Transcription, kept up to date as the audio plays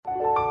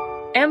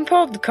En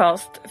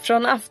podcast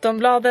från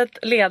Aftonbladet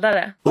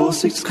Ledare.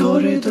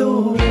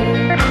 Åsiktskorridor.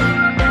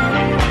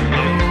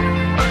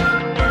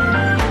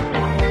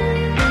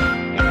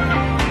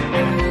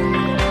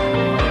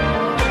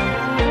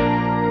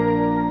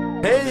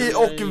 Hej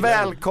och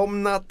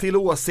välkomna till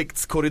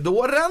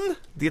Åsiktskorridoren.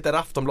 Det är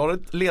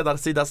Aftonbladet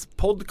Ledarsidas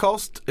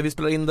podcast. Vi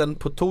spelar in den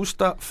på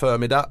torsdag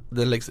förmiddag.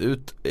 Den läggs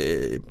ut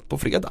på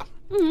fredag.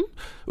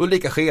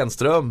 Ulrika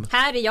Schenström.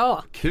 Här är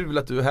jag. Kul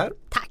att du är här.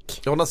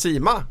 Tack. Jonna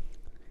Sima.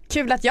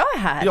 Kul att jag är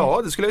här.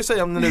 Ja, det skulle jag ju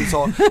säga när du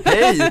sa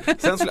hej.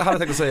 Sen hade jag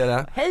tänkt att säga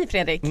det. Hej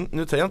Fredrik.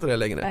 Nu säger jag inte det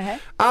längre.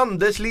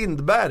 Anders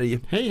Lindberg.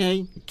 Hej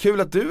hej.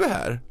 Kul att du är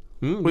här.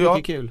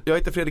 Mycket kul. Jag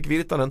heter Fredrik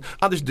Virtanen.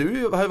 Anders,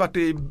 du har ju varit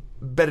i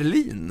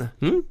Berlin.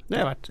 Det har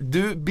jag varit.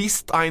 Du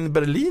bist ein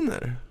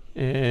Berliner.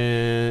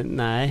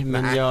 Nej,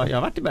 men jag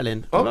har varit i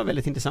Berlin. Det var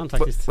väldigt intressant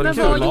faktiskt. Men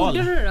vad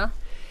gjorde du då?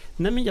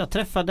 Nej, men jag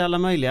träffade alla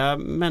möjliga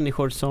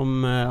människor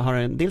som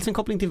har dels en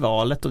koppling till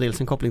valet och dels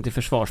en koppling till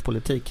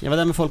försvarspolitik. Jag var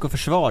där med folk och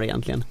försvar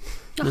egentligen.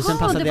 Men sen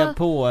passade jag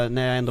på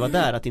när jag ändå var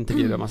där att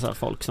intervjua massa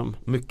folk som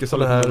mycket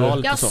sådana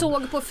här. Jag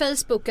såg på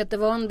Facebook att det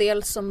var en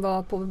del som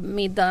var på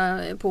middag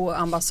på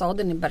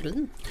ambassaden i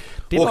Berlin.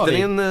 Åkte ni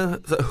in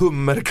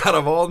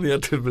hummerkaravan ner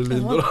till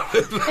Berlin då?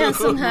 En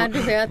sån här,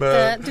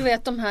 du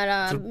vet de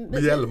här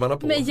hjälmarna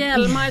på. Med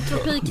hjälmar,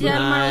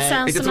 tropikhjälmar och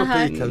sen såna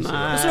här och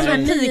så de här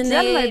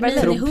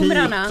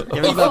mini-humrarna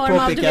i form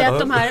av, du vet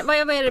de här, vad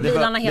är det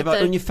bilarna heter? Det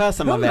var ungefär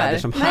samma väder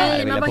som här.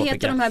 Nej, men vad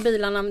heter de här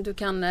bilarna du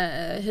kan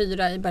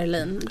hyra i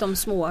Berlin? De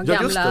små gamla.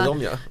 Ja, just det,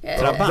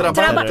 de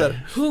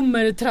Trabanter.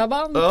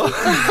 Hummertrabant. Ja.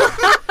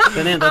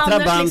 Den enda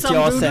trabant liksom,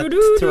 jag har sett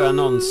tror jag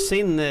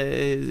någonsin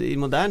i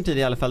modern tid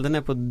i alla fall, den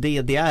är på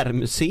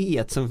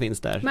DDR-museet som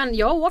finns där. Men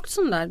jag har åkt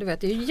sån där, du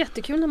vet, det är ju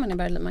jättekul när man är i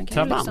Berlin. Man kan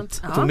trabant.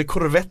 Liksom, Tog ni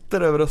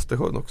korvetter över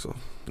Östersjön också?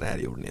 Nej,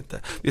 det gjorde ni inte.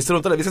 Vi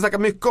ska snacka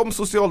mycket om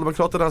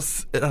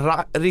Socialdemokraternas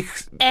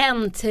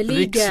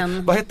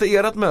Äntligen. Vad hette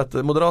ert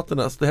möte?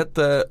 Moderaternas? Det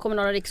hette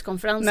kommunala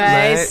rikskonferensen.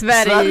 Nej,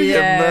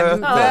 Sverige.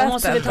 Ja,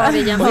 måste vi ta det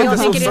igen. För jag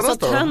tycker det är så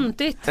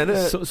töntigt.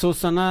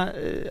 Sossarna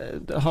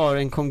har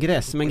en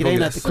kongress, men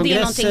grejen är att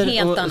kongresser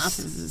och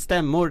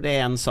stämmor, det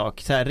är en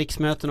sak. Så här,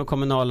 riksmöten och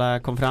kommunala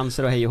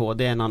konferenser och hej och hå,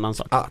 det är en annan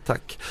sak.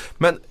 Tack.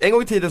 Men en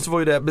gång i tiden så var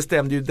ju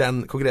bestämde ju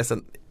den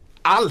kongressen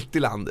allt i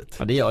landet.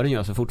 Ja, det gör den ju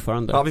alltså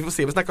fortfarande. Ja, vi får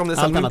se, vi snackar om det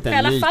sen. I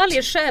alla fall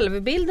är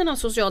självbilden av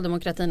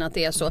socialdemokratin att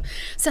det är så.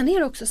 Sen är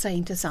det också så här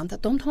intressant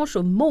att de har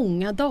så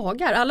många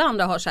dagar. Alla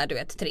andra har så här, du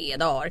vet, 3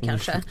 dagar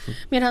kanske.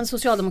 Medan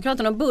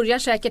Socialdemokraterna börjar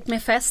säkert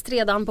med fest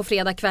redan på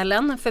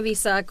fredagskvällen för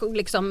vissa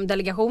liksom,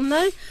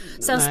 delegationer.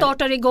 Sen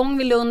startar det igång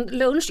vid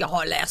lunch. Jag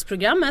har läst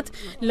programmet.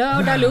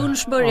 Lördag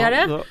lunch börjar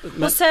det.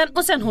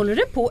 Och sen håller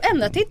det på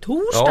ända till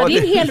torsdag. Det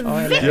är en hel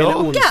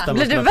vecka.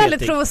 Blir du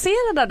väldigt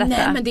provocerad av detta?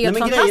 Nej, men det är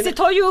fantastiskt. Det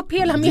tar ju upp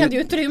hela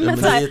medieutrymmet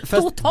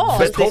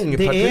totalt.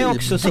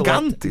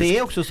 Det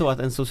är också så att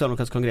en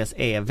socialdemokratisk kongress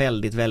är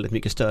väldigt, väldigt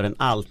mycket större än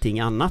allting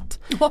annat.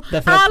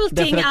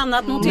 Allting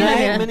annat noterar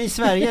Nej, men i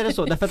Sverige är det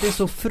så. Därför att det är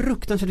så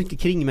fruktansvärt mycket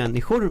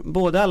kringmänniskor.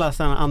 Både alla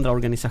andra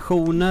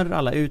organisationer,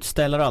 alla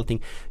utställare och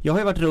allting. Jag har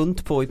ju varit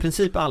runt på i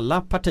princip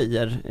alla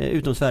partier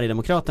utom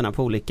Sverigedemokraterna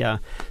på olika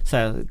så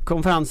här,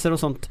 konferenser och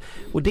sånt.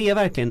 Och det är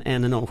verkligen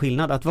en enorm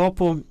skillnad. Att vara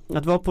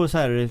på så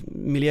här,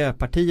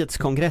 Miljöpartiets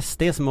kongress,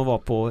 det är som att vara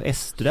på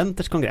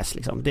S-studenters kongress.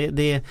 Liksom.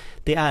 Det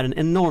är en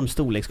enorm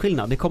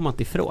storleksskillnad. Det kommer man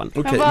inte ifrån.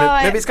 Okej,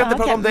 men vi ska inte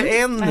prata om det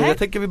än nu. Jag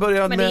tänker vi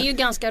börjar med... Men det är ju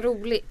ganska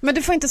roligt. Men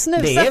du får inte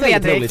snusa, det är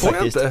Fredrik. Roligt,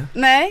 faktiskt.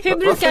 Nej. Hur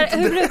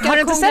brukar har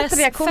du inte sett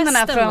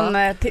reaktionerna från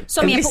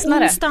som är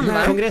på onsdagen,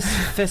 va?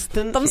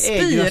 Kongressfesten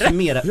är ju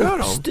mer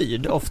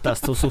uppstyrd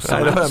oftast hos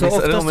sossarna. Så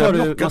oftast har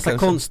du massa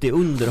konstig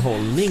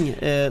underhållning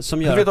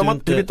som gör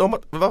att du inte...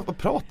 Vad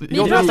pratar vi? Vi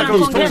pratar om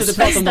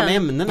kongressfesten. De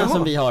ämnena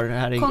som vi har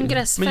här i...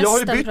 Kongressfesten. Men jag har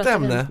ju bytt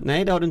ämne.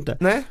 Nej, det har du inte.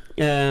 Nej.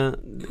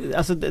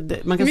 Alltså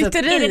man kan säga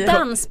är det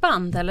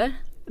dansband eller?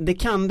 Det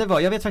kan det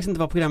vara. Jag vet faktiskt inte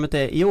vad programmet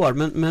är i år,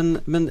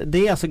 men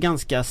det är alltså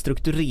ganska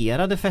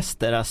strukturerade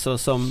fester alltså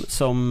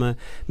som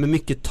med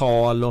mycket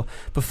tal, och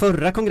på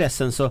förra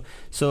kongressen så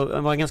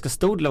var en ganska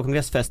stor del av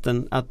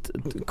kongressfesten att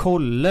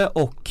Kolle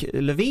och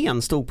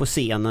Löfven stod på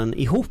scenen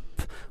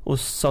ihop och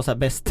sa så här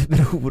bäst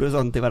bror och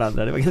sånt till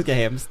varandra. Det var ganska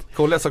hemskt.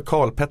 Kolle sa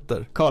Karl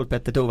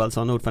Petter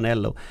Thorvaldsson, ordförande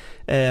LO.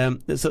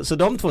 Så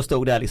de två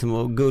stod där liksom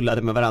och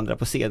gullade med varandra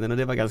på scenen, och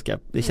det var ganska,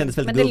 det kändes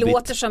väldigt gubbigt. Men det gubbigt.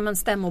 låter som en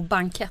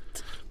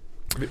stämmobankett.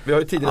 Vi har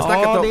ju tidigare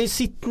snackat om... Ja, det är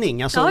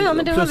sittning. Alltså, ja,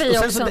 men det har vi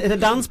också. Och sen så är det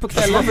dans på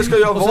kvällen. Varför ska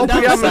jag vara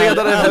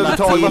programledare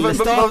överhuvudtaget?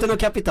 Staten och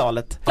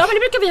kapitalet. Ja, men det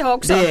brukar vi ha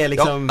också. Det är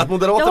liksom... att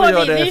Moderaterna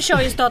gör det... Vi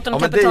kör ju staten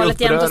och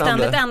kapitalet jämt och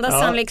ständigt. Ända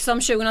sedan liksom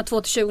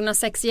 2002 till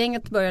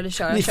 2006-gänget började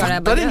köra. Ni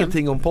fattar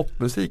ingenting om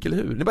popmusik, eller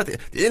hur?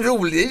 Det är en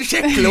rolig, en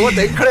checklåt,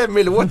 en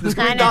klämmig låt. Nu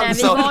ska vi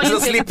dansa och så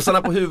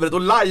slipsarna på huvudet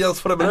och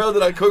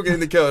Lions-farbröderna kungar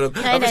in i kören.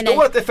 Jag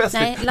förstår att det är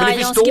festligt, men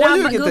ni förstår ju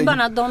ingenting.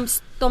 Lions-gubbarna,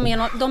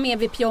 de är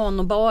vid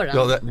pianobaren.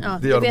 Ja,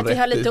 det gör de vet vi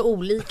har lite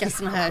olika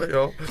såna här.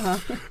 Ja.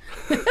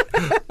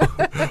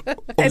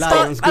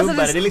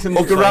 Lionsgubbar, det är liksom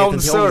och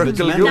round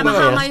circle. Nej, men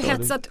han har ju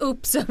hetsat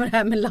upp sig med det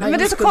här med Lionsgubbar. Men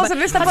det är så konstigt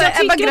att lyssna på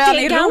jag Ebba tycker att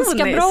det är Grön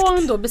ganska ironiskt. bra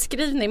ändå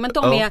beskrivning. Men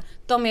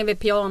de är vid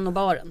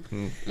pianobaren.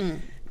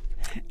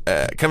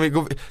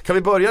 Kan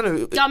vi börja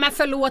nu? Ja, men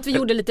förlåt, vi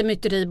gjorde lite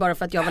myteri bara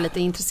för att jag var lite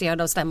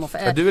intresserad av stämmor.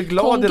 Du är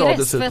glad idag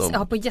dessutom.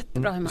 Ja, på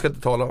jättebra humör. Vi ska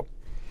inte tala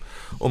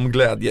om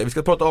glädje. Vi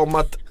ska prata om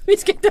att Vi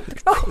ska inte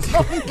prata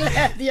om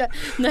glädje.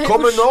 Nej,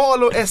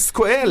 Kommunal och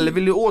SKL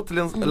vill ju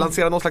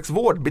återlansera någon slags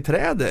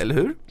vårdbiträde, eller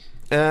hur?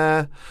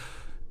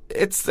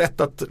 Ett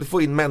sätt att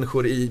få in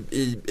människor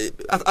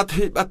att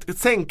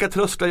sänka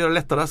trösklar, göra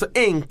lättare, alltså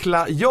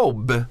enkla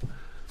jobb.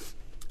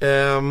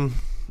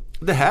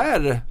 Det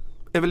här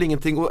är väl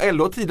ingenting, och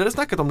LO har tidigare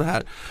snackat om det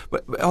här.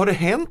 Har det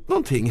hänt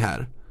någonting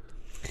här?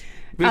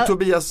 Vill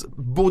Tobias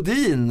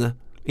Bodin,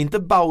 inte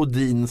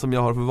Baudin som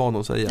jag har för vana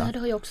att säga. Ja, det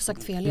har jag också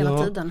sagt fel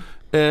hela tiden.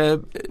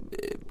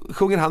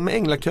 Sjunger han med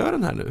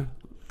änglakören här nu?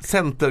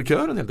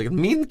 Centerkören helt enkelt,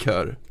 min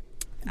kör.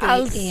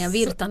 Det är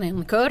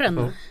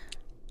Virtanen-kören.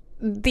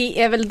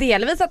 Det är väl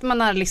delvis att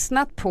man har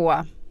lyssnat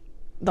på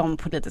de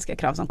politiska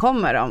krav som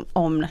kommer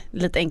om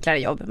lite enklare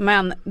jobb.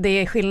 Men det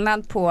är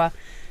skillnad på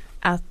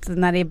att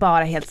när det är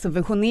bara helt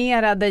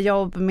subventionerade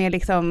jobb med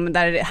liksom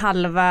där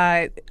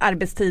halva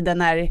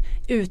arbetstiden är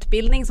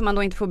utbildning som man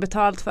då inte får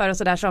betalt för och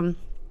sådär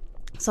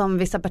som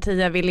vissa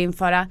partier vill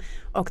införa.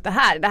 Och det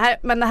här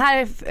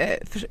är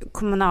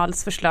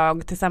Kommunals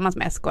förslag tillsammans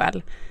med SKL.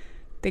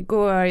 Det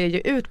går ju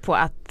ut på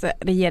att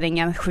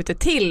regeringen skjuter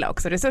till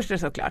också resurser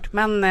såklart.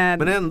 Men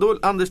ändå,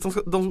 Anders,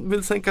 de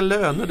vill sänka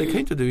löner, det kan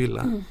inte du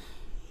gilla.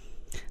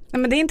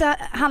 Nej, men det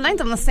handlar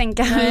inte om att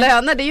sänka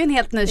löner, det är ju en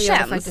helt ny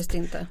tjänst. Det faktiskt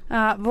inte. Det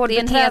är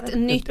en helt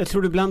nytt. Jag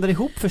tror du blandar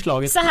ihop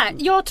förslaget. Så här,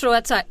 jag tror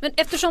att men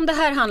eftersom det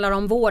här handlar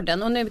om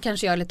vården, och nu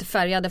kanske jag är lite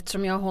färgad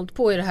eftersom jag har hållit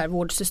på i det här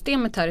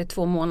vårdsystemet här i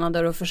 2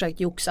 månader och försökt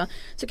joxa,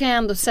 så kan jag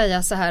ändå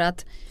säga så här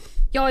att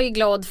jag är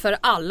glad för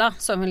alla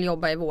som vill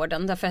jobba i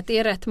vården, därför att det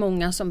är rätt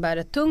många som bär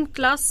ett tungt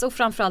lass, och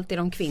framförallt är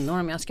de kvinnor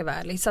om jag ska vara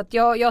ärlig. Så att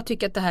jag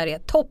tycker att det här är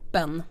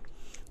toppen.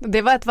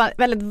 Det var ett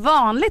väldigt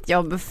vanligt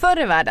jobb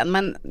förr i världen,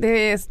 men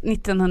det är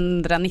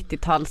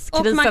 1990-talskrisen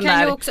och man kan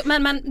där. Ju också,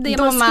 men det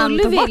man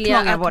skulle vilja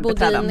att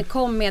Bodin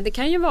kom med, det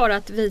kan ju vara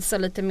att visa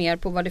lite mer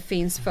på vad det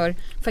finns för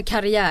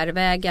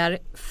karriärvägar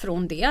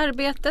från det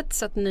arbetet,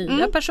 så att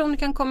nya personer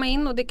kan komma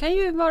in, och det kan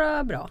ju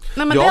vara bra.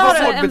 Nej, men det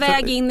är en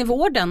väg in i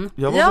vården.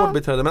 Jag var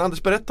vårdbiträde, men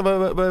Anders, berätta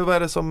vad är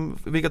det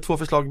vilka 2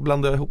 förslag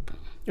blandar jag ihop?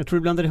 Jag tror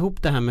du blandar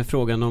ihop det här med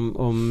frågan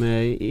om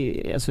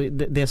alltså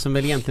det som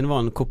väl egentligen var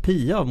en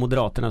kopia av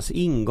Moderaternas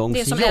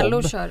ingångsjobb. Det som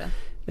LO körde.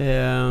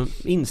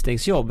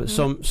 Instegsjobb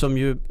som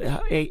ju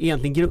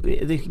egentligen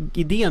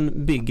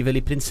idén bygger väl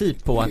i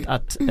princip på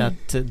att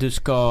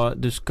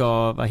du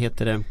ska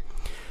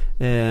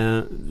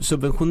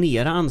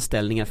subventionera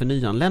anställningar för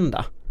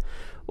nyanlända.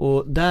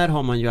 Och där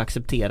har man ju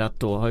accepterat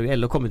då, har ju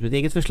LO kommit med ett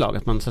eget förslag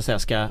att man så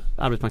att säga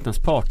arbetsmarknadens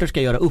parter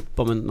ska göra upp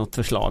om något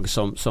förslag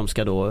som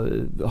ska då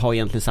ha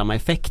egentligen samma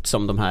effekt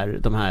som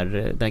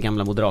det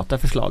gamla moderata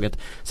förslaget,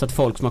 så att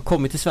folk som har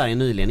kommit till Sverige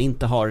nyligen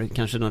inte har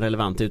kanske någon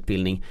relevant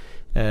utbildning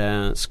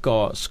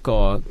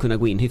ska kunna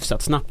gå in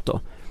hyfsat snabbt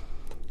då.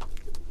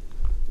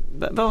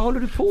 Vad håller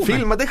du på med?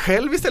 Filma dig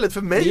själv istället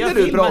för mig när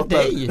du pratar.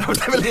 Dig.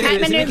 Nej,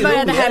 men nu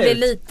börjar det här bli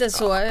lite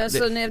så.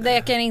 Alltså,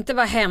 det kan inte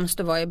vara hemskt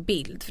att vara i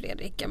bild,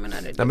 Fredrik. Jag menar,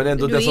 nej, men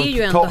ändå, du är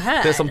ju ändå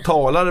här. Det som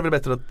talar är väl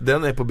bättre att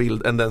den är på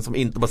bild än den som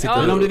inte bara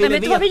sitter. Men om du vi gör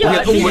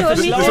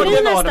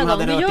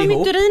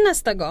myteri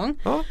nästa gång.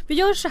 Ja. Vi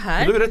gör så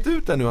här. Du är rätt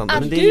ut där nu, Anders.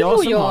 Att du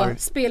och jag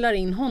spelar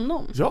in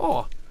honom.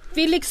 Ja.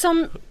 Vi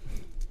liksom...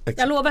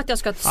 Jag lovar att jag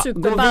ska ha ett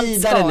superballt gå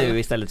vidare nu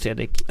istället,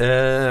 Fredrik.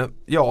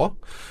 Ja.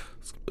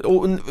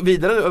 Och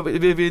vidare,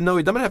 vi är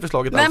nöjda med det här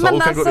förslaget. Nej,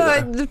 men alltså,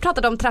 du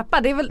pratade om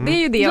trappa, det är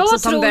ju det jag också.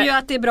 Jag tror ju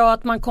att det är bra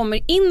att man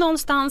kommer in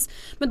någonstans,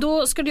 men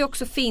då ska det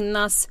också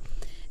finnas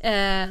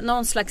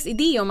någon slags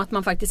idé om att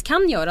man faktiskt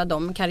kan göra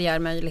de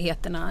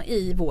karriärmöjligheterna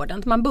i vården.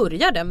 Att man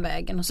börjar den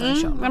vägen och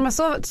sen kör man. Men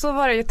så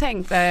var det ju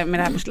tänkt med det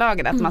här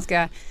förslaget, att man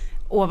ska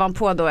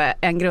ovanpå då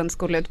en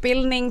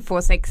grundskoleutbildning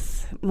få 6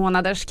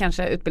 månaders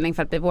kanske utbildning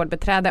för att bli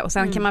vårdbiträde, och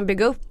sen kan man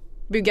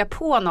bygga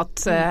på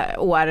något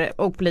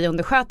år och bli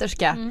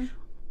undersköterska.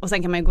 Och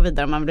sen kan man ju gå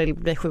vidare om man vill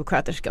bli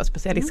sjuksköterska och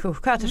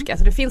specialistsjuksköterska.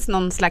 Så det finns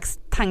någon slags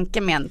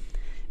tanke med en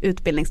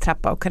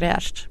utbildningstrappa och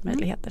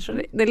karriärsmöjligheter. Så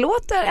det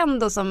låter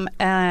ändå som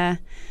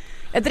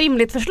ett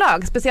rimligt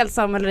förslag. Speciellt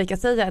som Ulrika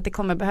säger att det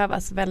kommer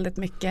behövas väldigt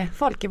mycket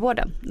folk i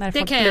vården när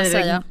folk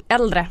blir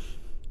äldre.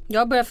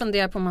 Jag börjar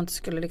fundera på om man inte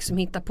skulle liksom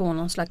hitta på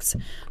någon slags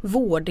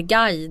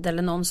vårdguide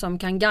eller någon som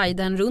kan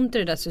guida en runt i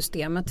det där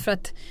systemet, för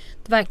att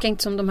det verkar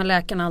inte som de här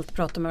läkarna alltid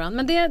pratar med varandra.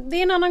 Men det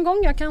är en annan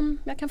gång, jag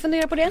kan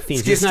fundera på det.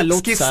 Skissa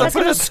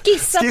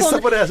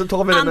på det så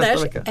tar vi det Anders,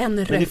 nästa vecka.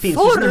 En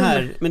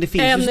reform! Men det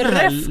finns ju såna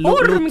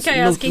här kan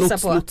jag skissa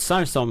på.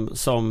 lotsar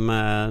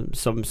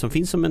som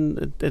finns som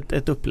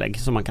ett upplägg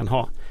som man kan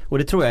ha. Och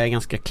det tror jag är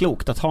ganska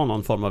klokt att ha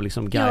någon form av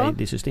liksom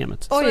guide i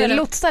systemet. Oj,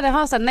 lotsar, det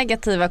har så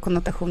negativa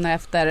konnotationer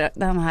efter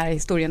de här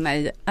historierna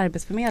i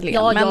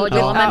Arbetsförmedlingen. Men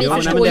vi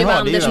förstår ju vad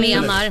Anders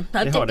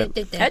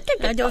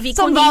menar.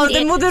 Som var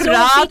det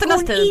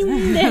Moderaternas tid.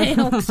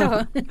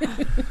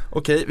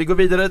 Okej, vi går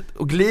vidare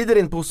och glider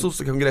in på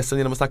Socialdemokraterna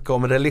genom att snacka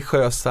om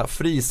religiösa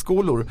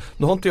friskolor.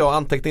 Nu har inte jag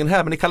anteckningen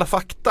här, men i Kalla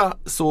fakta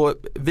så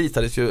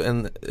visades ju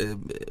en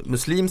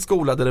muslimsk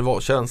skola där det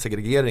var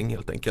könssegregering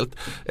helt enkelt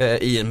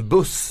i en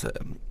buss.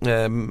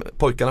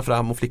 Pojkarna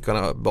fram och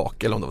flickorna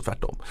bak, eller om det var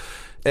tvärtom.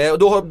 Och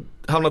då har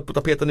hamnat på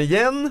tapeten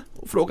igen.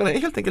 Och frågan är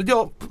helt enkelt,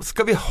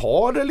 ska vi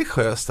ha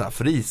religiösa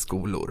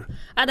friskolor?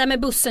 Ja, det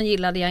med bussen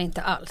gillade jag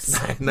inte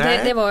alls.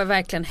 Nej. Det var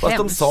verkligen hemskt. Fast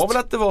de sa väl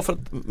att det var för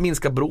att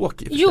minska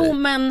bråk i och för sig. Jo,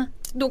 men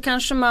då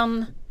kanske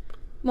man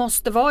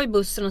måste vara i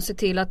bussen och se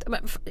till att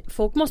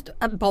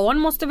barn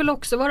måste väl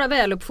också vara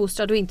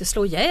väluppfostrade och inte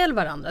slå ihjäl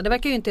varandra. Det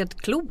verkar ju inte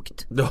helt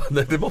klokt. Ja,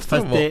 det måste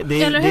de vara.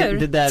 Eller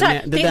hur?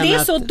 Det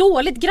är så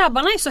dåligt.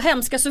 Grabbarna är så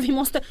hemska så vi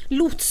måste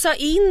lotsa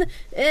in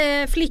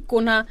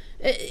flickorna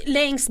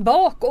längst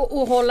bak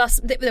och hålla.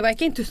 Det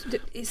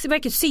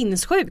verkar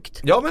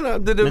sinnessjukt. Ja,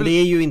 men det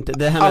är ju inte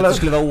det här med att det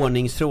skulle vara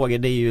ordningsfrågor,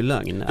 det är ju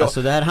lögn. Ja.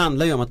 Alltså det här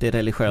handlar ju om att det är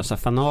religiösa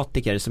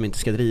fanatiker som inte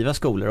ska driva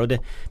skolor, och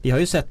vi har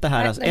ju sett det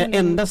här alltså,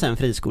 ända sedan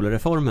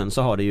friskolereformen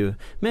så har det ju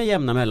med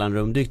jämna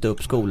mellanrum dykt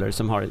upp skolor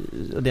som har,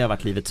 det har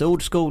varit Livets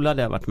Ords skola,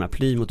 det har varit de här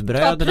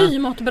Plymouthbröderna. Ja,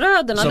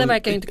 Plymouthbröderna, det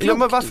verkar ju inte klokt. Ja,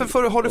 men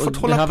varför har du fått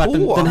hålla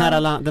på?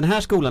 Den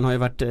här skolan har ju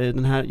varit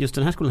just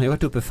den här skolan har ju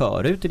varit uppe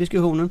förut i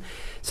diskussionen.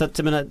 Så att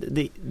jag menar,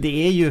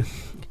 det är ju,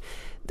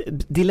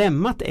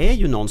 dilemmat är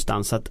ju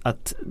någonstans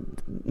att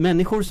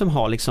människor som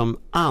har liksom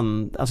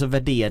alltså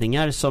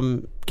värderingar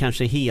som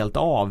kanske helt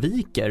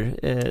avviker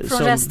från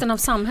resten av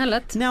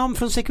samhället. Nej,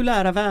 från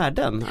sekulära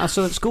värden.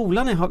 Alltså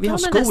skolan vi har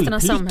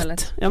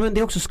skolplikt. Ja, men det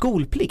är också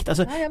skolplikt.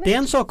 Alltså det är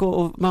en sak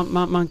och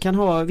man kan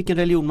ha vilken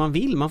religion man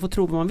vill, man får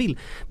tro vad man vill,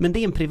 men det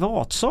är en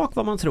privatsak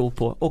vad man tror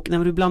på, och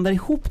när du blandar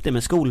ihop det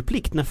med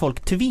skolplikt, när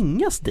folk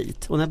tvingas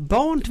dit och när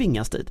barn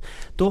tvingas dit,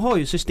 då har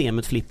ju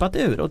systemet flippat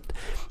ur. Och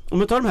om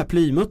man tar de här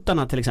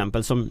plymuttarna till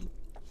exempel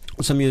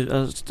som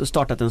ju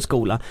startat en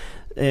skola,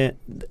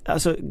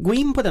 alltså gå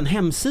in på den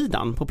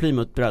hemsidan på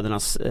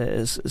Plymouthbrödernas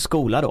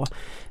skola då.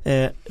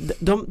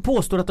 De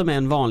påstår att de är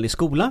en vanlig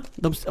skola.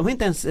 De är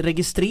inte ens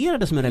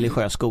registrerade som en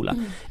religiös skola.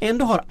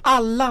 Ändå har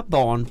alla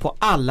barn på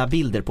alla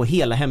bilder på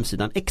hela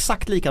hemsidan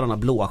exakt likadana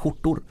blåa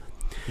skjortor.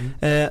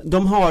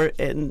 De har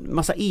en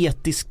massa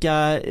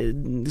etiska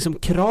liksom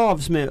krav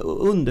som är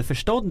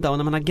underförstådda, och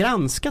när man har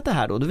granskat det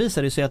här då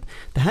visar det sig att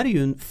det här är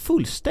ju en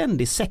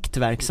fullständig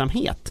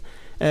sektverksamhet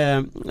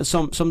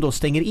som då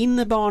stänger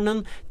in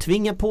barnen,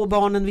 tvingar på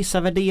barnen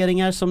vissa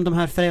värderingar som de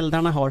här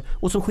föräldrarna har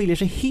och som skiljer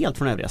sig helt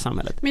från övriga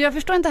samhället. Men jag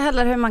förstår inte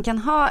heller hur man kan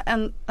ha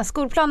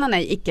skolplanen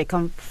är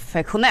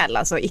icke-konfessionell,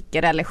 alltså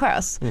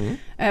icke-religiös,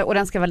 och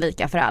den ska vara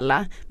lika för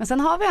alla. Men sen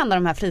har vi ändå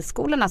de här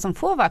friskolorna som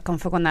får vara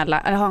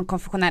konfessionella eller ha en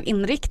konfessionell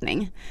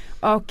inriktning.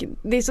 Och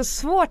det är så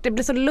svårt, det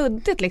blir så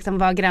luddigt liksom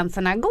var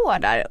gränserna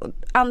går där.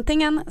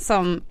 Antingen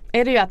som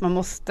är det ju att man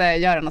måste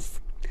göra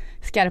något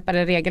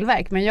skarpare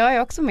regelverk, men jag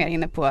är också mer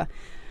inne på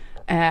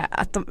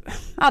att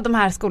de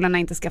här skolorna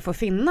inte ska få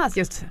finnas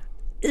just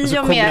alltså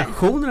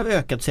kombinationen av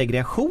ökad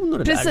segregation och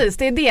det precis,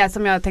 det är det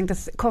som jag tänkte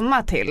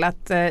komma till,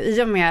 att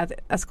i och med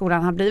att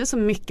skolan har blivit så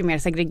mycket mer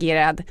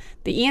segregerad,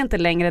 det är inte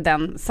längre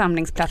den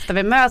samlingsplats där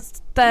vi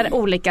möter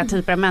olika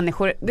typer av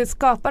människor. Det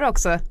skapar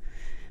också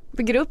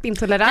bygger upp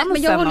intoleransen.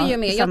 Men jag håller ju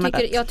med.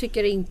 Jag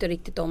tycker inte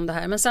riktigt om det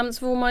här. Men sen så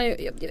får man ju,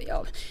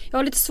 jag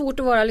har lite svårt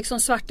att vara liksom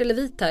svart eller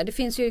vit här. Det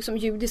finns ju liksom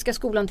judiska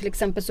skolan till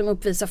exempel som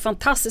uppvisar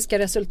fantastiska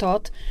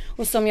resultat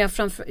och som jag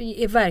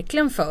är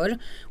verkligen för.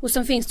 Och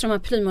sen finns det de här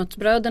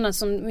Plymouthbröderna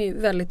som är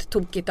väldigt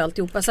tokigt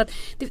alltihopa. Så att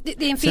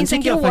det finns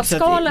en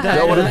gråskala här.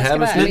 Ja, och den här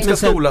muslimska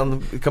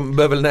skolan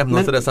behöver väl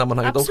nämnas i det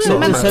sammanhanget också.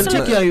 Men sen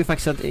tycker jag ju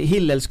faktiskt att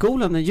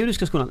Hillelskolan, den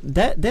judiska skolan,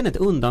 den är ett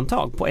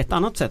undantag på ett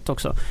annat sätt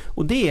också.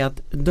 Och det är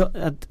att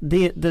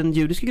den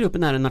judiska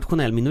gruppen är en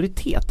nationell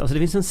minoritet. Alltså det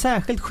finns en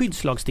särskild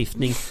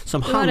skyddslagstiftning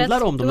som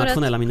handlar om de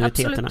nationella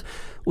minoriteterna. Absolut.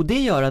 Och det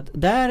gör att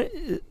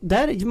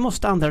där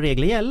måste andra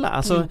regler gälla.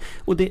 Alltså,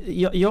 och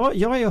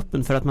jag är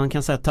öppen för att man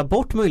kan ta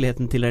bort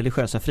möjligheten till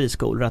religiösa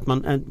friskolor. Att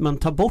man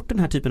tar bort den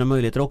här typen av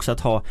möjligheter också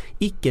att ha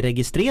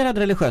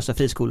icke-registrerade religiösa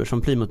friskolor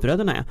som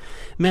Plymouthbröderna är.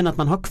 Men att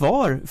man har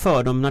kvar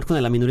för de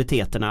nationella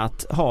minoriteterna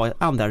att ha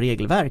andra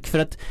regelverk. För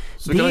att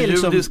så det kan vara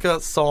judiska,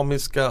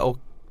 samiska och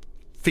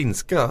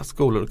finska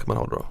skolor kan man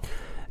ha då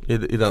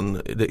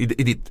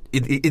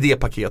i det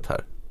paket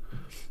här.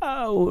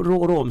 Och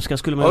romska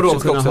skulle man också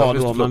kunna ha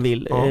då om man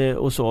vill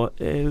och så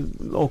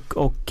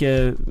och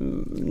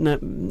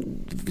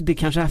det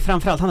kanske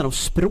framförallt handlar om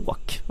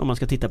språk om man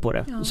ska titta på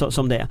det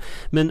som det är.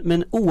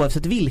 Men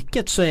oavsett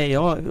vilket så är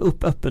jag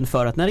öppen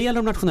för att när det gäller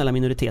de nationella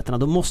minoriteterna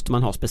då måste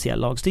man ha speciell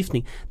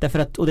lagstiftning därför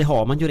att, och det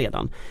har man ju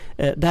redan.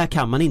 Där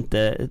kan man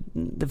inte,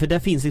 för där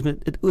finns liksom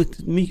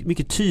ett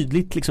mycket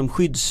tydligt liksom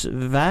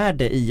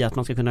skyddsvärde i att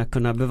man ska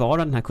kunna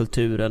bevara den här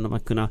kulturen och man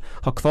kunna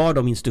ha kvar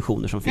de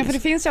institutioner som finns. Ja, för det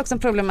finns ju också en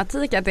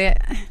problematik att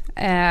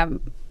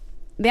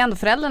det är ändå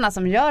föräldrarna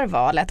som gör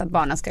valet att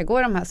barnen ska gå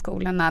i de här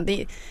skolorna.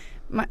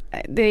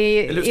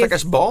 Eller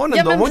stackars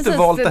barnen, de har inte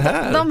valt det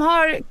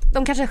här.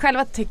 De kanske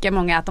själva tycker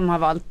många att de har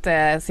valt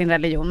sin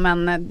religion,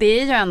 men det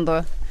är ju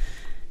ändå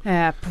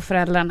på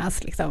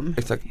föräldrarnas liksom,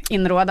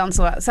 inrådan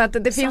så att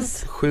det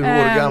finns 7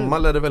 år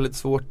gammal är det väldigt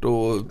svårt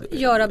att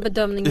göra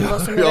bedömningen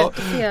vad som är rätt och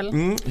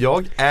fel.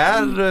 Jag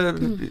är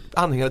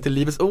anhängare till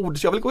Livets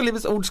Ord, så jag vill gå i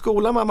Livets Ords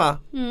skola, mamma.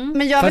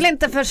 Men jag vill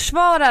inte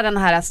försvara den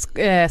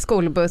här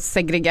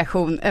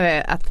skolbussegregation,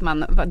 att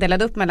man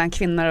delade upp mellan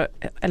kvinnor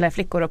eller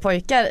flickor och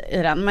pojkar i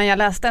den, men jag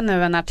läste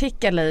nu en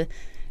artikel i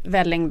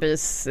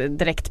Vällingbys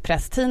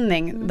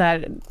direktpresstidning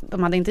där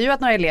de hade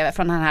intervjuat några elever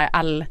från den här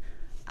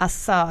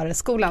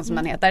Assar-skolan som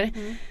den heter.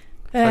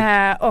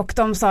 Och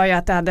de sa ju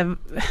att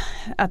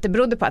det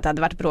berodde på att det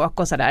hade varit bråk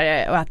och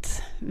sådär, och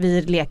att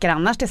vi leker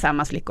annars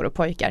tillsammans, flickor och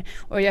pojkar.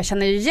 Och jag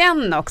känner ju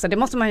igen också, det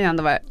måste man ju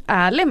ändå vara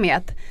ärlig med,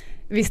 att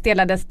visst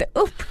delades det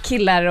upp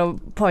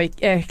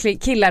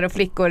killar och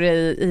flickor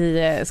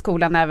i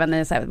skolan, även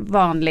i så här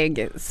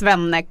vanlig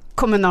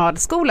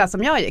kommunalskola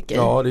som jag gick i.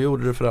 Ja, det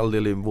gjorde det för all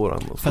del i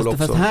våran skola också.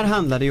 Fast här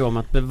handlar det ju om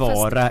att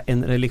bevara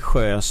en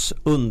religiös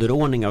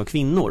underordning av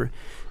kvinnor.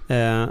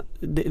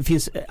 Det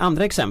finns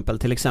andra exempel,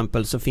 till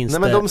exempel så finns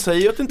men de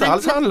säger ju att det inte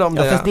alls handlar om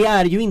det. Fast det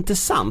är ju inte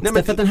sant.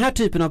 Därför att den här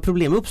typen av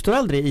problem uppstår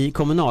aldrig i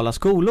kommunala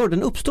skolor.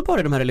 Den uppstår bara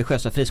i de här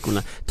religiösa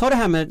friskolorna. Ta det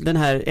här med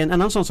en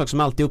annan sån sak som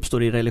alltid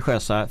uppstår i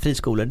religiösa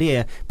friskolor. Det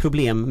är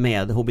problem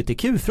med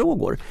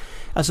hbtq-frågor.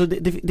 Alltså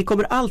det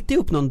kommer alltid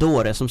upp någon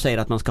dåre som säger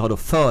att man ska ha då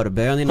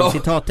förbön inom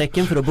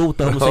citattecken för att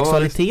bota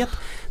homosexualitet.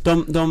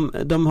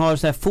 De har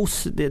så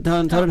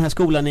här den här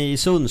skolan i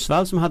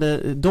Sundsvall som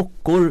hade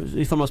dockor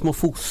i form av små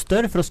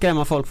foster för att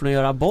skrämma folk från att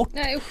göra abort.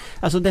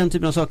 Alltså den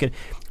typen av saker.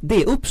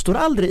 Det uppstår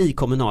aldrig i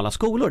kommunala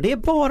skolor. Det är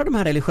bara de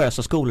här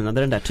religiösa skolorna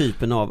där den där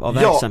typen av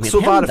verksamhet händer.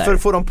 Så varför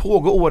får de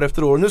pågå år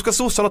efter år? Nu ska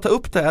sossarna ta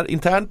upp det här.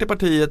 Internt i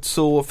partiet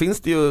så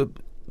finns det ju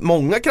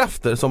många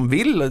krafter som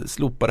vill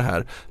slopa det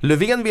här.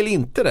 Löfven vill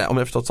inte det, om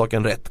jag förstått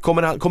saken rätt.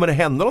 Kommer det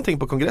hända någonting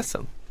på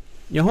kongressen?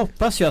 Jag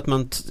hoppas ju att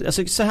man,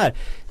 alltså så här,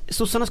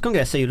 sossarnas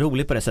kongress är ju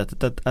rolig på det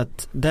sättet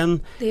att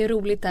den... Det är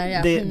roligt där,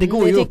 ja. Det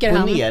går ju upp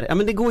och ner. Ja,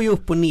 men det går ju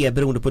upp och ner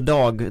beroende på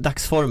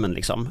dagsformen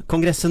liksom.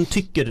 Kongressen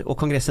tycker och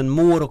kongressen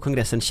mår och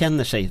kongressen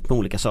känner sig på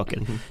olika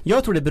saker.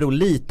 Jag tror det beror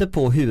lite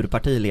på hur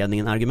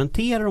partiledningen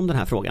argumenterar om den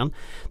här frågan.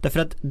 Därför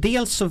att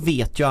dels så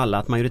vet ju alla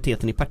att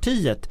majoriteten i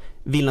partiet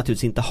vill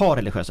naturligtvis inte ha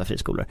religiösa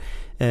friskolor.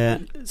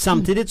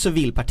 Samtidigt så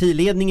vill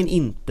partiledningen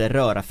inte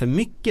röra för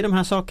mycket i de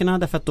här sakerna,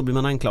 därför att då blir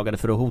man anklagade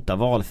för att hota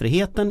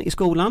valfriheten i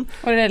skolan.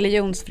 Och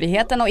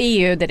religionsfriheten och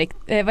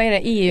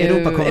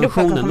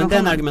Europakonventionen. Men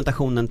den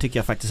argumentationen tycker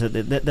jag faktiskt att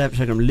där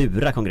försöker de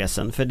lura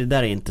kongressen, för det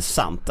där är inte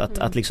sant.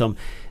 Att liksom,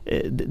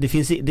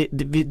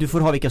 du får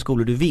ha vilka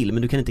skolor du vill,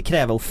 men du kan inte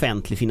kräva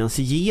offentlig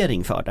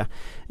finansiering för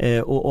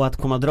det. Och att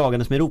komma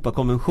dragandes med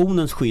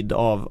Europakonventionens skydd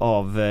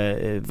av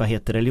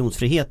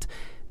religionsfrihet,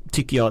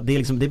 tycker jag, det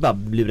är bara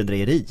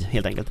lurendrejeri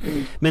helt enkelt.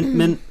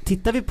 Men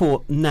tittar vi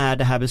på när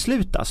det här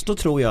beslutas, då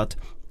tror jag att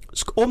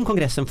om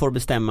kongressen får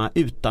bestämma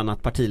utan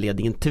att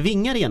partiledningen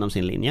tvingar igenom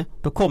sin linje,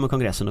 då kommer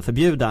kongressen att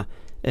förbjuda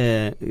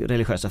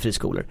religiösa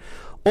friskolor.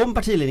 Om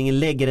partiledningen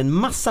lägger en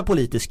massa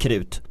politisk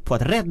krut på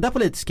att rädda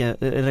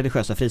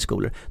religiösa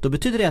friskolor, då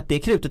betyder det att det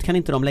krutet kan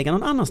inte de lägga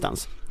någon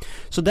annanstans.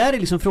 Så där är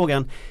liksom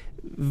frågan,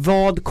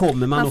 vad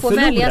kommer man att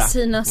förlora? Man får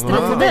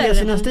välja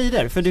sina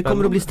strider. För det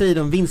kommer att bli strid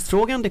om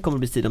vinstfrågan, det kommer att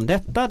bli strid om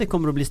detta, det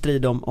kommer att bli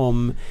strid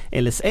om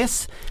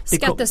LSS.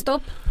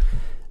 Skattestopp.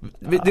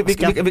 Vi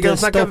kan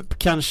snacka,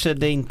 kanske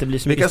det inte blir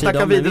så mycket strid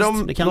om. Vi kan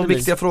snacka vidare om de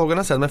viktiga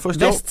frågorna sen. Men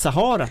först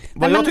Västsahara.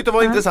 Vad jag tyckte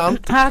var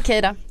intressant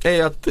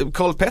är att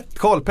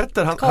Karl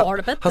Petter, han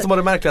som har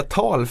det märkliga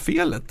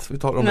talfelet. Vi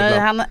talar om det.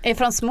 Han är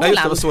från Småland.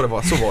 Ja, just det, så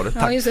var det.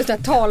 Tack. Ja, just det,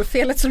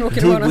 talfelet som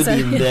åker någon och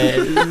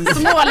säger.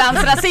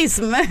 Smålands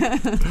rasism.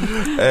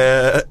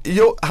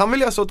 Han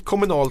vill alltså ett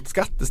kommunalt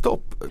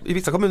skattestopp. I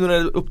vissa kommuner är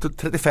det upp till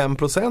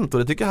 35%, och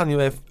det tycker han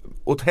ju är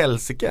åt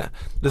helsike.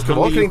 Det ska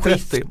vara kring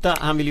 30.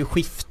 Han vill ju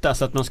skifta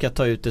så att man ska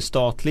ta ut det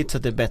statligt så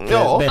att det är bättre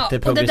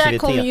progressivitet. Och det där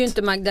kommer ju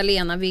inte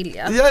Magdalena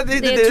vilja. Ja,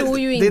 det tror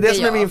ju inte jag. Det är det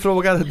som är min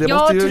fråga.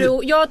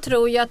 Jag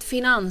tror ju att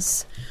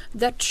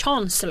the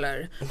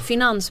chancellor,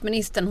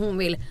 finansministern, hon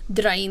vill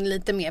dra in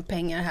lite mer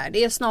pengar här.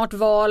 Det är snart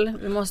val,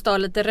 vi måste ha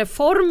lite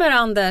reformer,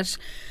 Anders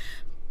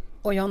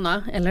och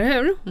Jonna, eller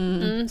hur?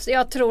 Så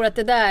jag tror att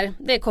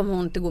det kommer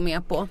hon inte gå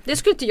med på. Det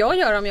skulle inte jag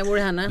göra om jag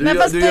vore henne. Du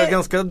är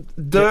ganska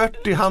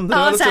dört i handen.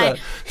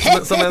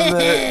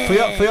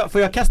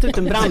 Får jag kasta ut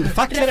en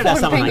brandfackla i det där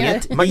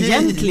sammanhanget?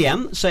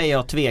 Egentligen så är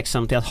jag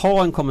tveksam till att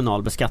ha en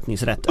kommunal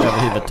beskattningsrätt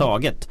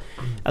överhuvudtaget.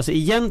 Alltså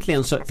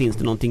egentligen så finns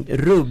det någonting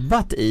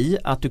rubbat i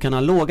att du kan ha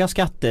låga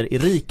skatter i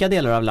rika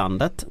delar av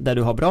landet där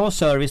du har bra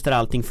service, där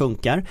allting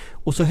funkar,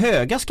 och så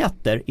höga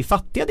skatter i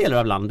fattiga delar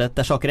av landet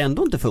där saker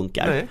ändå inte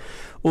funkar.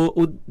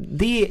 Och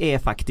det är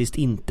faktiskt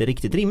inte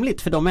riktigt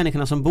rimligt, för de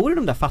människorna som bor i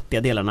de där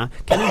fattiga delarna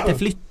kan inte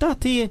flytta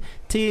till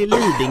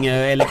Lidingö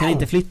eller kan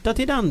inte flytta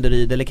till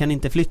Danderyd eller kan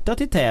inte flytta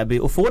till Täby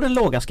och få den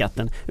låga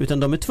skatten, utan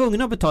de är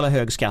tvungna att betala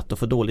hög skatt och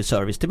få dålig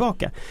service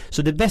tillbaka.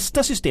 Så det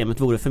bästa systemet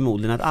vore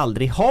förmodligen att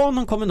aldrig ha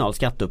någon kommunal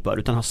skatteuppbörd,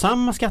 utan ha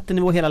samma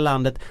skattenivå i hela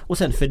landet och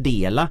sen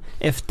fördela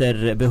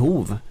efter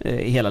behov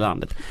i hela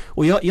landet.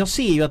 Och jag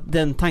ser ju att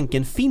den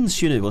tanken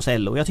finns ju nu hos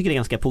LO, och jag tycker det är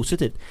ganska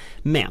positivt.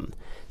 Men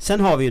sen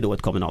har vi ju då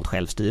ett kommunalt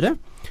självstyre.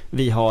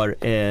 Vi har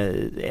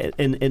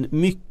en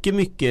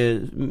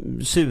mycket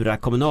sura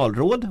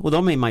kommunalråd, och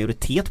de är i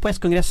majoritet på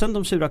S-kongressen,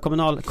 de sura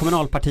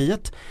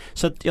kommunalpartiet.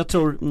 Så att jag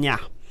tror,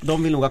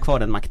 de vill nog ha kvar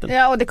den makten.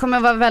 Ja, och det kommer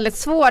vara väldigt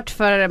svårt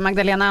för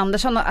Magdalena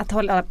Andersson att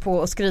hålla på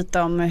och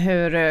skryta om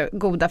hur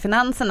goda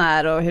finanserna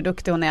är och hur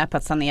duktig hon är på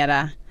att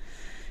sanera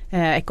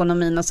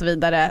ekonomin och så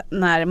vidare,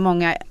 när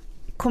många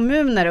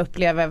kommuner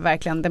upplever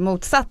verkligen det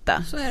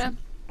motsatta. Så är det.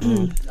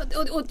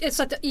 Och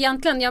så att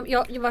egentligen,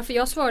 varför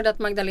jag svarade att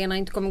Magdalena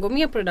inte kommer gå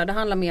med på det där, det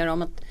handlar mer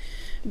om att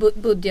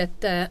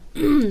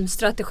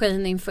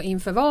budgetstrategin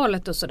inför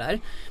valet och sådär.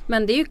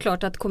 Men det är ju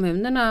klart att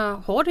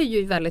kommunerna har det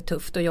ju väldigt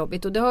tufft och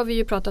jobbigt, och det har vi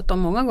ju pratat om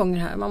många gånger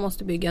här. Man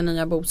måste bygga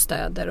nya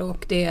bostäder,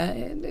 och det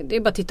är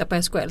bara att titta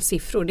på SKLs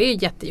siffror. Det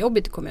är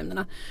jättejobbigt i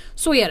kommunerna.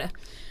 Så är det.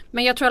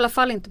 Men jag tror i alla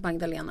fall inte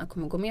Magdalena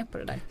kommer gå med på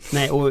det där.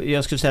 Nej, och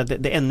jag skulle säga att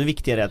det är ännu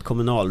viktigare att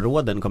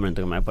kommunalråden kommer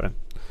inte gå med på det.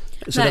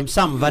 Så de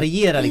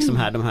samvarierar liksom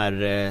här, de här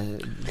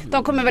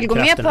de kommer väl gå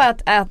med på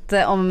att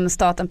om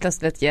staten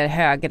plötsligt ger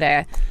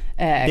högre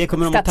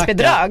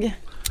statsbidrag.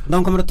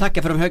 De kommer att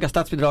tacka för de höga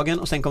statsbidragen,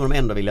 och sen kommer de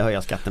ändå vilja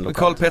höja skatten lokalt.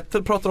 Karl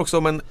Petter pratar också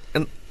om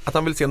att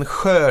han vill se en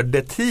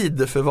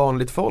skördetid för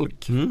vanligt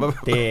folk.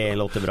 Det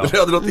låter bra.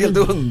 Det låter helt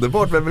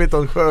underbart, men vill inte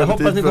ha en skördetid. Jag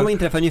hoppas det kommer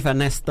inträffa ungefär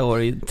nästa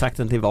år i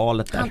trakten till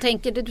valet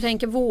där. Du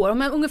tänker vår,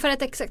 men ungefär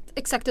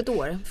exakt ett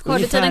år.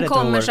 Skördetiden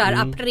kommer så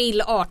här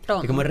april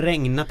 18. Det kommer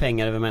regna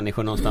pengar över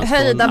människor någonstans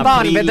höjda från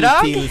april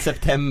till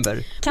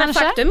september. Men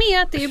faktum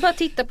är att det är ju bara att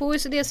titta på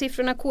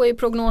OECD-siffrorna,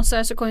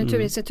 KI-prognoser, så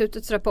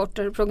Konjunkturinstitutets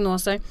rapporter och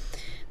prognoser.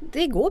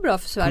 Det går bra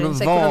för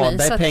Sveriges ekonomi.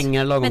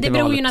 Men det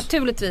beror ju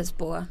naturligtvis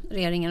på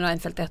regeringen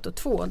Reinfeldt 1 och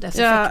 2, dess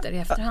effekter i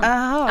efterhand.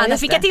 Där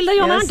fick jag till det,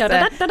 Jonna.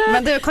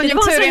 Men du,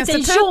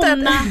 Konjunkturinstitutet...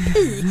 Jonna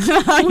Pik.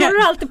 Hon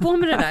håller alltid på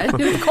med det där.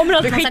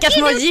 Du skickar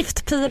små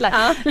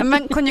giftpilar. Ja.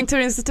 Men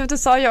Konjunkturinstitutet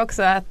sa ju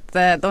också att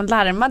de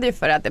larmade ju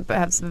för att det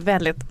behövs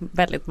väldigt,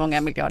 väldigt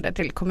många miljarder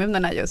till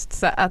kommunerna just.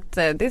 Så att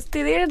det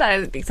är det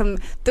där liksom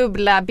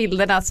dubbla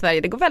bilderna av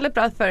Sverige. Det går väldigt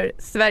bra för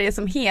Sverige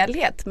som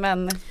helhet,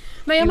 men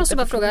jag måste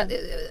bara fråga,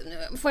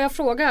 får jag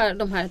fråga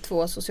de här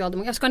två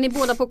socialdemokraterna, ska ni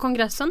båda på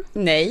kongressen?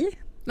 Nej.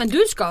 Men du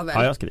ska väl?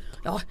 Ja, jag ska dit.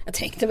 Ja, jag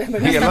tänkte jag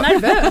blev nästan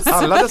nervös.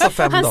 Alla dessa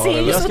 5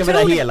 dagar. Jag ska vara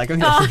hela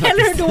kongressen. Ja,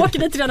 eller du åker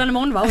dit redan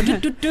imorgon, va?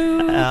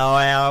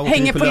 Ja, jag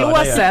hänger på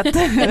låset.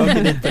 Jag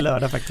åker dit på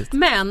lördag faktiskt.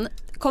 Men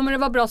kommer det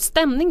vara bra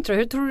stämning, tror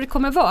du? Hur tror du det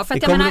kommer vara? För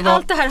att jag menar,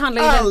 allt det här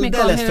handlar ju väldigt mycket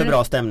om alldeles för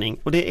bra stämning.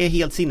 Och det är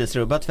helt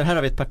sinnesrubbat, för här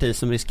har vi ett parti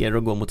som riskerar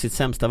att gå mot sitt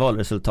sämsta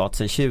valresultat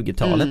sedan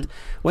 20-talet.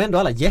 Och ändå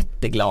alla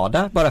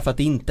jätteglada, bara för att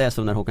det inte är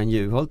som när Håkan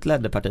Juholt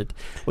ledde partiet.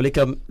 Och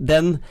liksom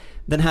den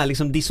här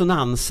liksom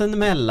dissonansen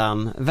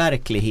mellan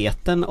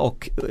verkligheten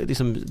och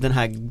liksom den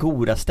här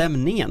goda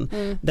stämningen,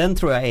 den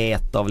tror jag är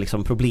ett av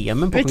liksom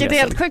problemen på kongressen. Vilket är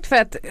helt sjukt, för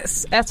att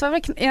jag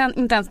var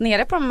inte ens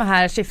nere på de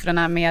här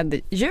siffrorna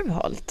med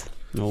Juholt.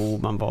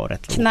 Man var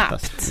rätt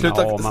knappt.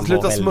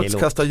 Sluta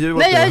smutskasta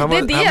Juholt. Nej,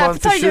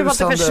 jag tar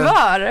Juholt i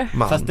försvar.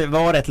 Fast det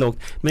var rätt lågt.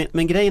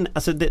 Men grejen,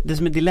 alltså det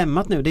som är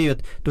dilemmat nu, det är ju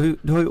att du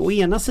har ju å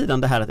ena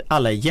sidan det här att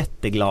alla är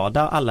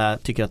jätteglada, alla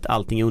tycker att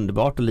allting är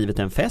underbart och livet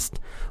är en fest.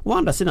 Å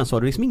andra sidan så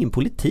har du liksom ingen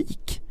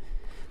politik.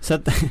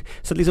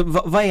 Så liksom,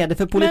 vad är det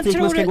för politik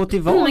man ska gå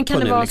till val på nu? Men kan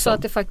det vara liksom? så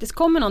att det faktiskt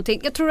kommer någonting?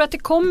 Jag tror att det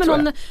kommer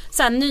någon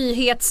så här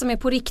nyhet som är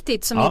på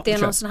riktigt, som inte är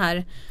någon sån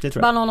här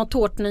banan- och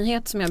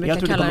tårtnyhet som jag brukar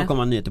kalla det. Jag tror det kommer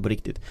komma nyheter på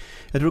riktigt.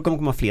 Jag tror det kommer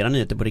komma flera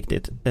nyheter på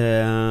riktigt.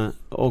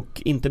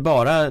 Och inte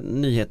bara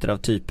nyheter av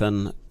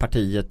typen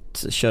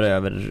partiet kör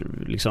över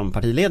liksom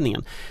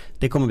partiledningen.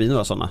 Det kommer bli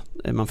några sådana.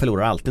 Man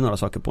förlorar alltid några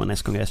saker på en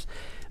S-kongress.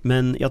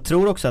 Men jag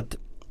tror också att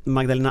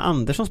Magdalena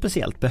Andersson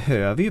speciellt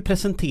behöver ju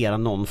presentera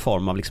någon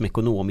form av liksom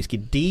ekonomisk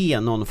idé,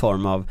 någon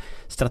form av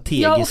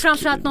strategisk plan. Ja, och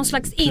framförallt någon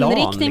slags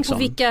inriktning liksom, på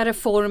vilka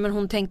reformer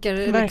hon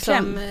tänker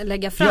liksom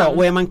lägga fram. Ja,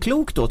 och är man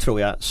klok då,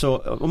 tror jag, så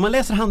om man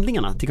läser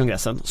handlingarna till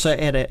kongressen så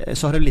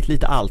har det blivit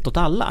lite allt åt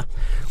alla.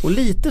 Och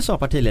lite så har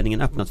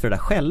partiledningen öppnat för det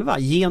där själva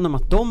genom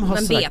att de har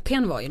sagt... Men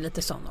BP:n var ju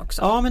lite sån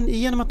också. Ja, men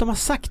genom att de har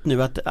sagt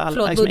nu att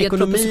liksom,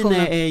 ekonomin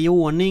är i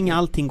ordning,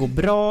 allting går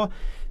bra.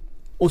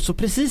 Och så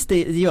precis det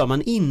gör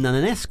man innan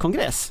en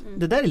S-kongress.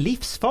 Det där är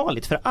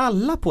livsfarligt, för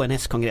alla på en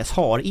S-kongress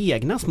har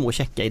egna små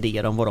checka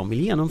idéer om vad de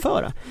vill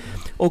genomföra.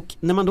 Och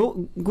när man då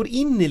går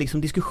in i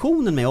liksom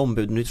diskussionen med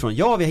ombuden utifrån,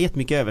 vi har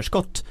jättemycket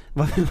överskott,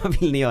 vad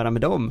vill ni göra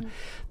med dem?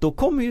 Då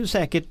kommer ju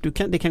säkert,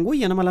 det kan gå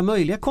igenom alla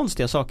möjliga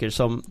konstiga saker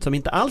som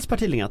inte alls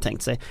partiledningen har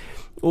tänkt sig.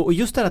 Och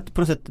just det att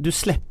på något sätt du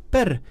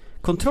släpper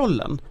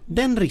kontrollen.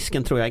 Den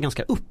risken tror jag är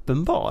ganska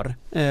uppenbar.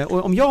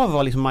 Och om jag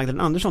var liksom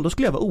Magdalena Andersson, då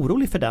skulle jag vara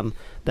orolig för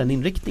den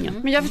inriktningen.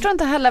 Men jag förstår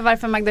inte heller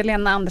varför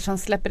Magdalena Andersson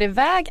släpper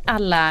iväg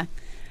alla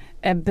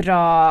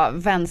bra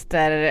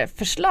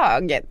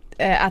vänsterförslag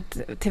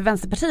till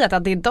Vänsterpartiet,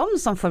 att det är de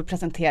som får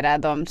presentera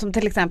dem, som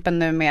till exempel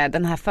nu med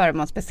den här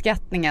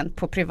förmånsbeskattningen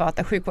på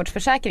privata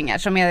sjukvårdsförsäkringar,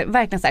 som är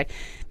verkligen så här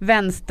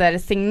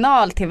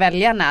vänstersignal till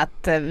väljarna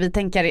att vi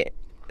tänker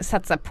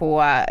satsa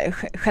på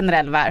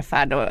generell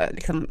välfärd och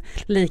liksom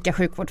lika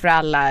sjukvård för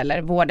alla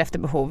eller vård efter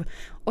behov.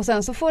 Och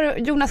sen så får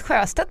Jonas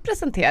Sjöstedt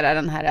presentera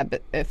den här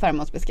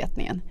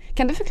förmånsbeskattningen.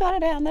 Kan du förklara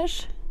det,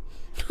 Anders?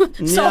 Kan du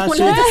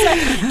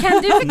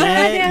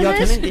förklara det,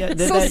 Anders?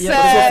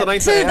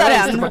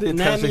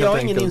 Nej, men jag har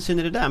ingen insyn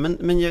i det där.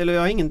 Men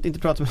jag har inte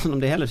pratat med om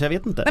det heller, så jag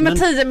vet inte. Nej, men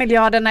 10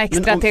 miljarderna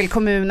extra till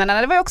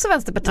kommunerna, det var ju också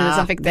Vänsterpartiet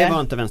som fick det. Det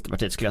var inte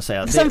Vänsterpartiet, skulle jag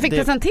säga. Som fick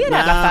presentera i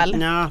alla fall.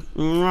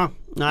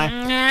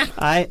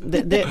 Nej,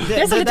 det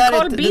är så lite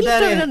Carl Bildt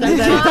över det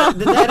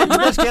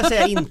där ska jag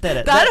säga inte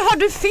det. Där har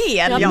du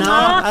fel.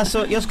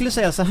 Alltså, jag skulle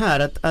säga så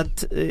här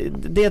att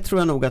det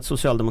tror jag nog att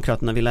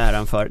Socialdemokraterna vill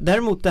äran för.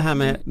 Däremot det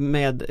här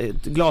med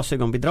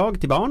glasögonbidrag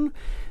till barn,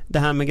 det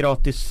här med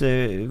gratis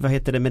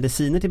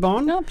mediciner till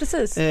barn. Ja,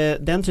 precis.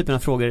 Den typen av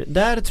frågor.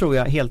 Där tror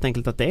jag helt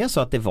enkelt att det är så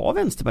att det var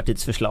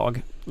Vänsterpartiets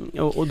förslag.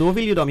 Och då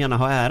vill ju de gärna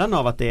ha äran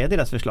av att det är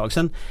deras förslag.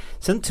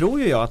 Sen tror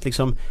ju jag att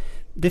liksom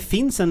det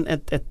finns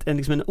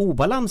en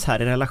obalans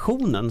här i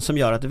relationen som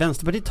gör att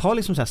Vänsterpartiet har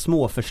liksom så här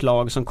små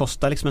förslag som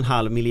kostar liksom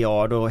 500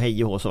 miljoner och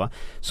hej och så.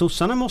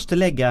 Sossarna måste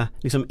lägga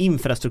liksom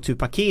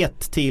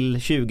infrastrukturpaket till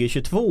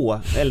 2022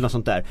 eller något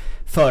sånt där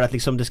för att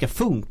liksom det ska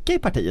funka i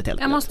partiet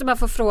helt. Jag måste bara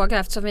få fråga,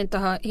 eftersom vi inte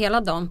har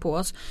hela dagen på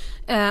oss.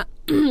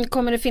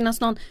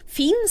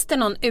 Finns det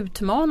någon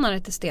utmanare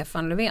till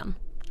Stefan Löfven?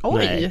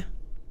 Oj! Nej.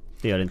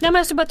 Det gör det inte. Nej, men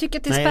jag skulle bara tycka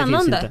att det är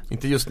spännande.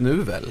 Inte just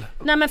nu väl?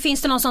 Nej, men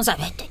finns det någon sån så här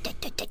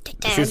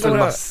det finns en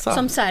massa.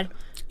 som så här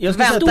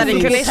väntar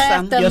i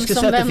kulissen. Jag skulle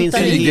säga att det finns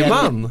en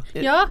Ygeman.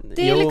 Ja,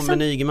 det är liksom.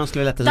 Men Ygeman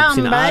skulle lätta upp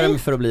sin arm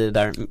för att bli det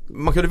där.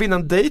 Man kunde vinna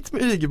en dejt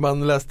med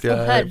Ygeman, läste jag.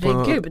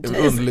 Herregud.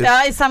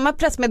 Ja, i samma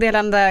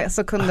pressmeddelande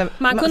så kunde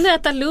man kunde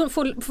äta lunch,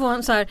 få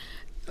en så här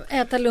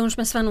äta lunch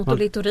med Sven-Otto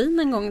Littorin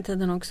en gång i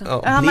tiden också.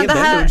 Ja, men det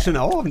här lunchen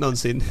av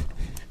någonsin.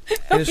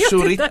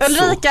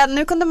 Ulrika,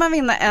 nu kunde man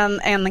vinna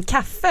en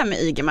kaffe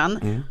med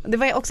Ygeman. Det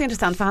var också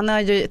intressant, för han har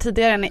ju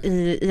tidigare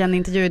i en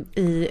intervju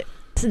i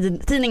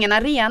tidningen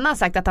Arena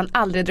sagt att han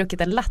aldrig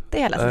druckit en latte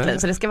i hela sitt liv.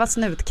 Så det ska vara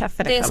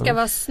snutkaffe. Det ska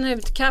vara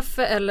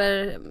snutkaffe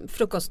eller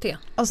frukostte.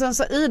 Och sen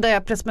så i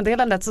det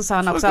pressmeddelandet så sa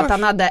han också att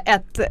han hade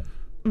ett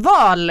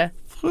valmotto.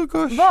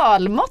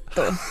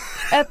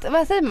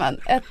 Vad säger man?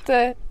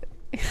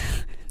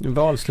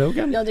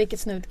 Valslogan? Jag dricker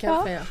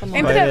snutkaffe. Ja.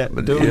 Vad är det?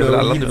 Det är väl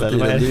alla nu för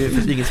tiden. Det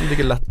är ingen som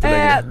dricker latte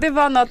längre. Det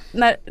var något,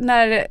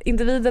 när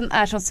individen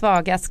är som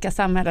svagast ska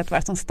samhället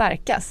vara som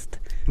starkast.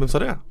 Vem sa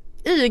det?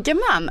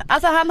 Ygeman,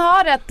 alltså han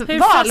har ett valmotto. Hur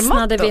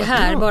fastnade vi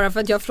här bara för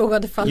att jag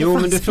frågade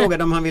men du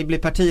frågade om han vill bli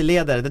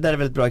partiledare. Det där är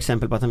väl ett bra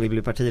exempel på att han vill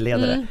bli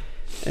partiledare.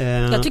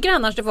 Jag tycker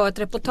annars det var ett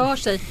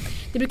reportage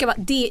det brukar vara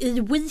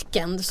DI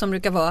Weekend som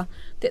brukar vara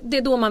det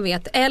är då man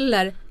vet,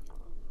 eller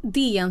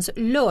DNs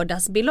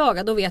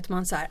lördagsbilaga, då vet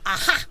man så här,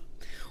 aha!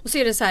 Och så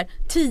är det så här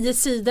 10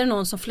 sidor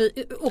någon som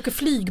åker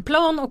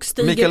flygplan och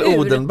stiger Mikael ur.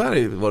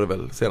 Odenberg var det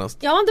väl senast?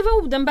 Ja, det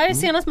var Odenberg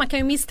senast. Man kan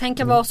ju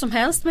misstänka vad som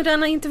helst med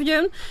denna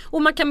intervjun.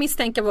 Och man kan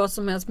misstänka vad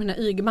som helst med den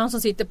här Ygeman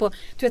som sitter på,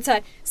 du vet så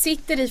här,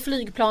 sitter i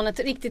flygplanet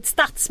riktigt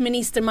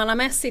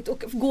statsministermannamässigt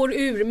och går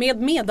ur med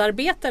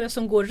medarbetare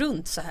som går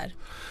runt så här.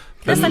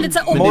 Nästan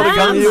lite så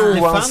Morgan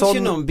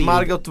Johansson,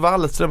 Margot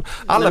Wallström.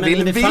 Alla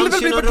vill väl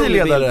bli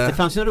partiledare. Det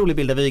fanns ju en rolig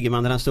bild av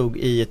Ygeman där han stod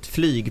i ett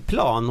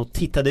flygplan och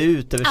tittade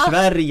ut över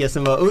Sverige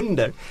som var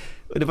under.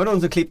 Och det var någon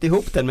som klippte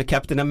ihop den med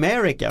Captain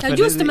America. Ja,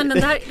 just det, men den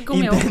där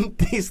kommer jag ihåg.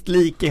 Identiskt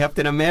lik i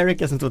Captain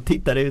America som stod och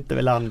tittade ut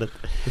över landet.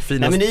 Nej,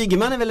 men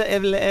Ygeman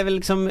är väl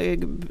liksom,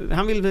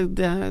 han vill väl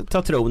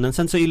ta tronen.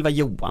 Sen så Ylva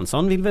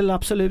Johansson vill väl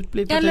absolut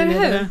bli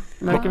partiledare.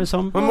 Verkar väl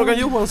som. Men Morgan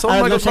Johansson,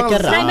 Nej, men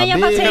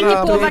jag bara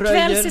tänker på vad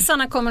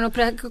kvällsisarna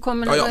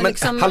kommer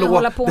liksom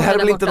hålla på. Det här är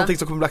väl inte borta. någonting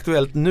som kommer bli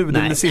aktuellt nu. Det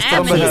är det sista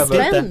de men behöver.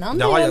 Det är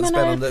spännande. Ja,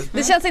 spännande.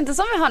 Det känns inte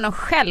som vi har någon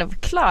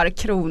självklar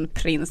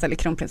kronprins eller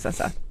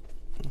kronprinsessa.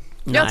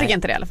 Jag tycker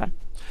inte det i alla fall.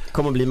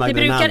 Kommer bli det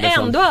Magdalena brukar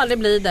Andersson. ändå aldrig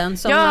bli den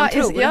som man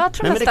tror. Jag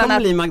tror men det kommer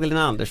bli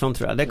Magdalena Andersson,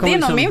 tror jag. Det är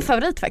nog min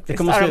favorit faktiskt.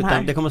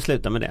 Det kommer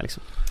sluta med det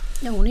liksom.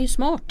 Ja, hon är ju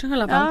smart i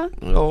alla fall.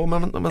 Ja,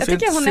 men man jag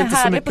tycker hon är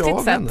härlig på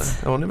sitt sätt.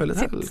 Ja, hon är väldigt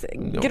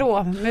härlig.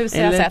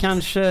 Gråmusiga eller sätt.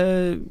 Kanske,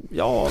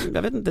 jag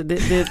vet inte.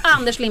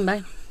 Anders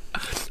Lindberg.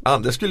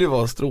 Anders skulle ju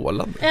vara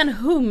strålande. En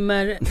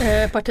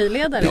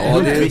hummerpartiledare. Nu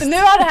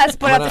har det här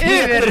spårat ur.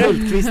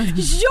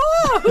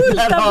 Ja,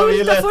 Hulta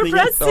for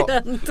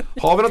president. Ja.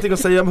 Har vi någonting att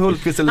säga om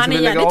Hultqvist? Eller han är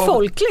jävligt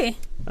folklig.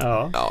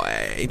 Ja,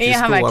 inte Är i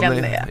han Skåne.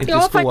 verkligen det? Inte Jag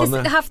har i Skåne.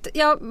 faktiskt haft,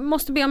 jag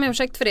måste be om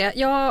ursäkt för det.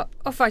 Jag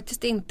har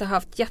faktiskt inte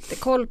haft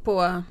jättekoll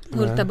på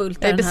Hulta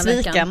Bulta Jag är den här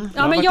besviken. veckan.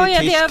 Ja, Jag men har jag varit i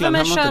är det över Tyskland, mig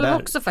han var inte själv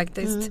där. också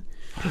faktiskt.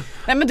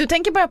 Nej, men du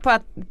tänker bara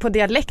på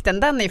dialekten,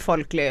 den är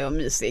folklig och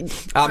mysig.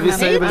 Ja, vi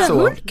säger väl så.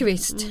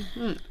 Hultqvist.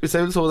 Vi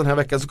säger väl så den här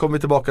veckan, så kommer vi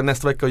tillbaka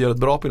nästa vecka och gör ett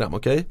bra program,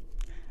 okej?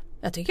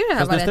 Jag tycker det här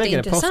Fast var nästa rätt vecka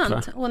är det påsk,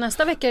 intressant. Och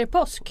nästa vecka är det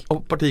påsk.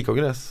 Och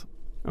partikongress.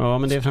 Ja,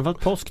 men det är framförallt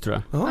påsk tror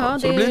jag. Ja,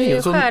 så det blir är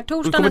ingen som-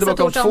 skärtorsdag vi kommer nästa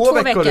tillbaka om torsdag om 2 2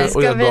 veckor veckor. och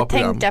Ska gör ett vi bra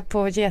program. tänka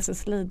på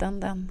Jesus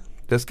lidanden?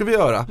 Det ska vi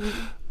göra.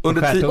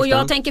 Under skärtorsdag. Och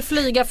jag tänker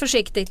flyga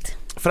försiktigt.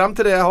 fram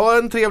till det, ha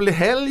en trevlig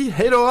helg.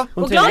 Hej då!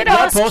 Och glad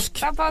påsk!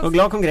 påsk! Och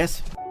glad kongress!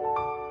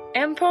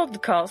 En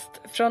podcast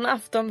från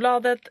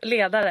Aftonbladet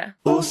Ledare.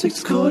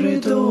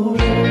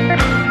 Åsiktskorridoren.